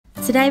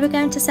Today we're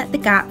going to set the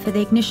gap for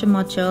the ignition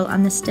module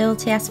and the Stihl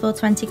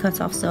TS420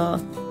 cut-off saw.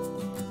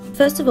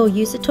 First of all,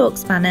 use the Torx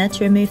spanner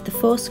to remove the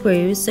 4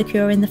 screws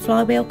securing the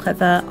flywheel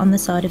cover on the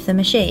side of the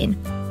machine.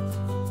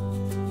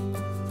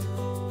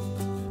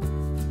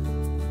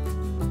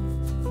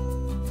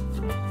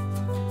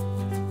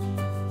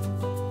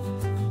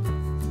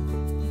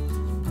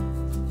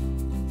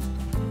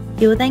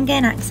 You will then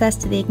gain access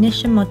to the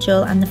ignition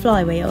module and the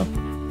flywheel.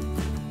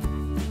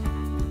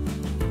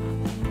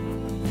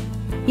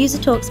 Use a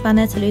Torx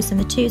spanner to loosen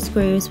the 2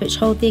 screws which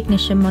hold the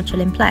ignition module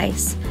in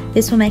place.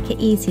 This will make it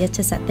easier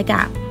to set the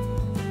gap.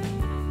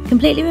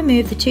 Completely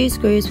remove the 2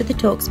 screws with the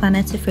Torx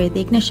spanner to free the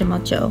ignition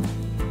module.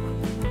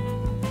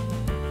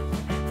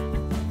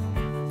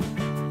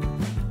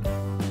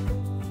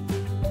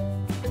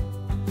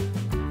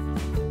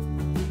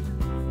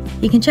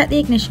 You can check the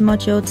ignition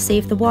module to see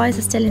if the wires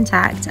are still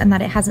intact and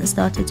that it hasn't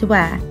started to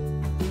wear.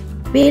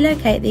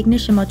 Relocate the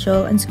ignition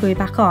module and screw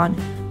back on.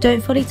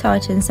 Don't fully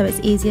tighten so it's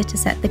easier to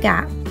set the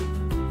gap.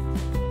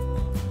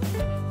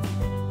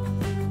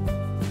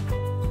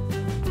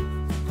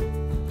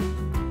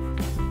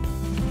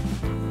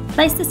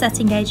 Place the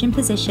setting gauge in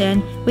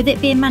position. With it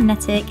being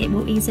magnetic, it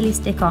will easily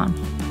stick on.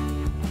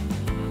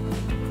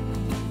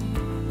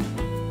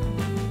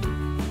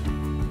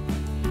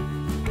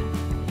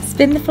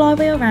 Spin the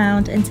flywheel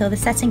round until the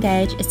setting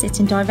gauge is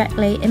sitting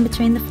directly in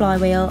between the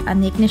flywheel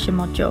and the ignition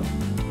module.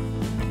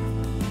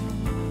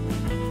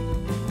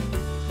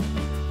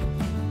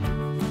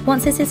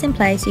 Once this is in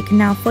place, you can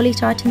now fully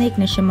tighten the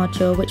ignition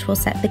module, which will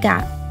set the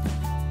gap.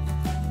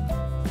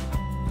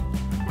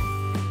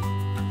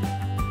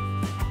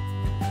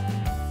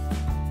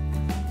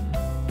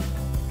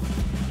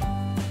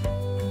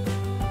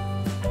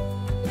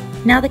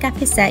 Now the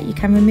gap is set, you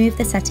can remove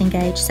the setting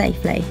gauge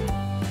safely.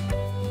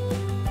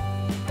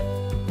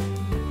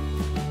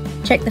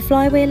 Check the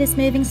flywheel is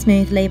moving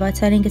smoothly by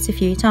turning it a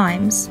few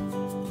times.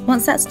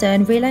 Once that's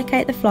done,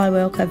 relocate the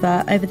flywheel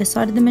cover over the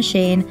side of the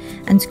machine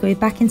and screw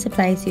back into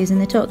place using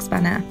the Torx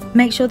spanner.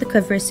 Make sure the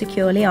cover is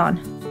securely on.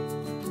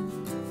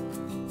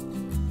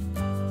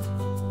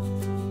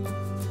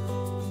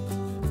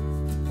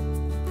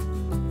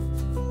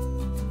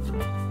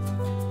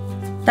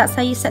 That's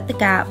how you set the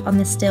gap on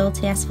the Stihl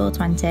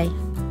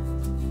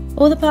TS420.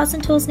 All the parts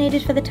and tools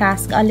needed for the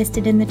task are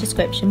listed in the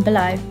description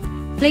below.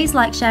 Please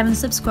like, share and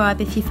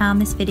subscribe if you found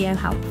this video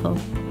helpful.